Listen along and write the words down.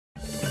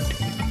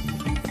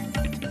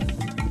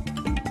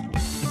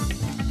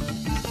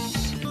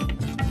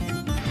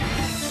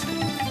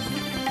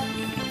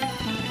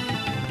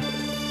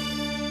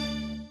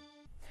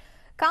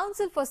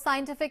Council for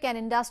Scientific and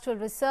Industrial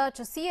Research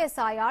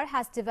 (CSIR)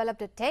 has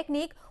developed a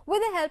technique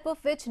with the help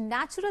of which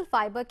natural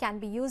fiber can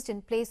be used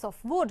in place of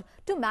wood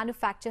to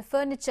manufacture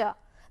furniture.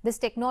 This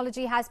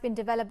technology has been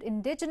developed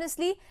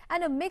indigenously,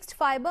 and a mixed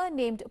fiber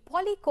named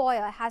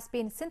Polycoir has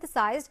been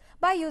synthesized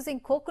by using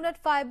coconut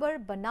fiber,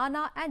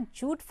 banana and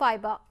jute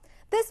fiber.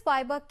 This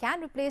fiber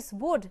can replace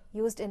wood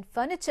used in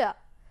furniture.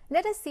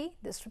 Let us see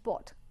this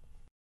report.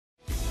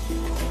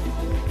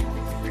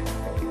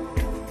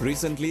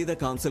 Recently, the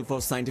Council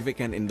for Scientific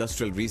and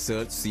Industrial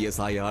Research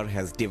 (CSIR)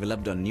 has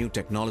developed a new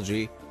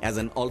technology as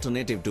an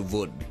alternative to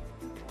wood.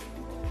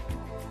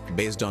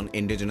 Based on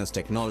indigenous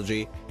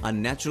technology, a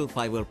natural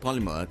fiber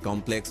polymer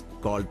complex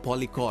called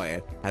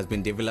Polycoir has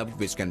been developed,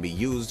 which can be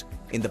used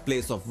in the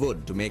place of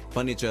wood to make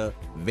furniture,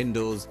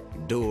 windows,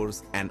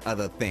 doors and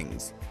other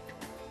things.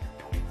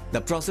 The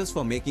process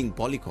for making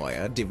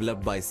Polycoir,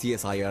 developed by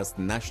CSIR's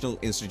National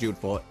Institute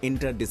for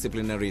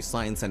Interdisciplinary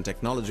Science and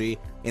Technology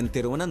in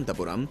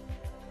Thiruvananthapuram,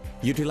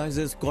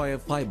 utilizes coir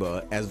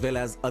fiber as well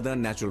as other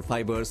natural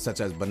fibers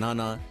such as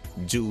banana,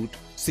 jute,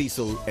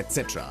 sisal,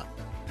 etc.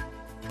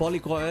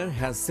 Polycoir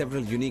has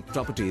several unique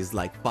properties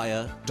like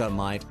fire,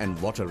 termite and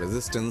water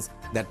resistance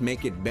that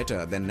make it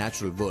better than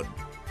natural wood.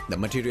 The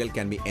material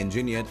can be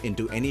engineered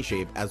into any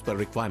shape as per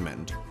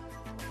requirement.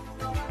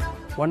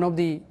 One of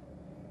the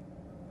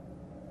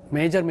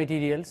major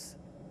materials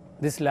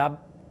this lab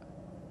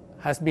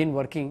has been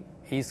working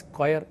is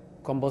coir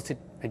composite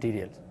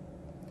materials,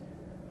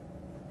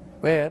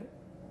 where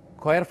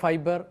coir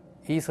fiber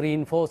is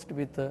reinforced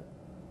with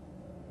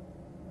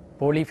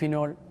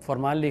polyphenol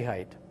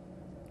formaldehyde,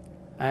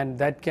 and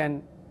that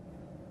can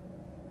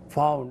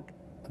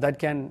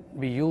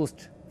be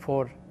used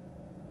for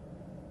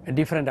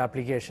different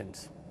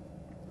applications.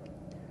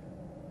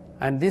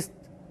 And this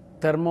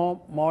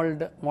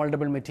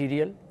moldable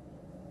material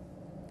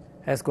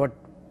has got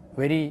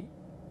very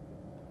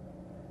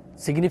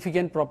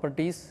significant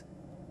properties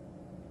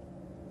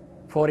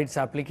for its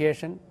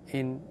application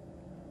in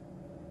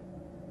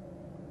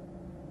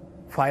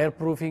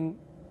fireproofing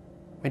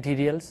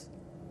materials,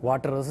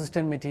 water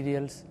resistant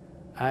materials,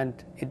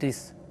 and it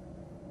is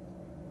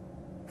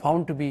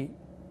found to be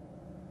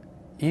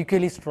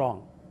equally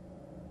strong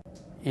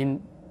in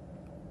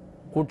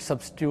wood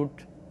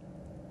substitute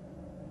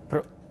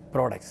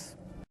products.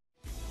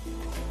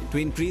 To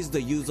increase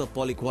the use of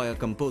Polycoir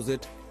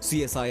composite,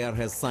 CSIR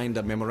has signed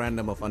a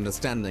memorandum of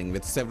understanding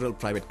with several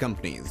private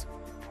companies.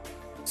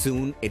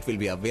 Soon it will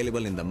be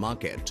available in the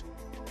market.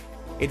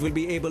 It will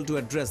be able to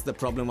address the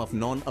problem of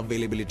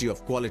non-availability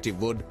of quality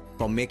wood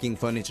for making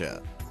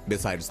furniture.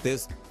 Besides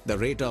this, the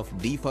rate of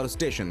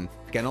deforestation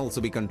can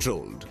also be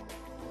controlled.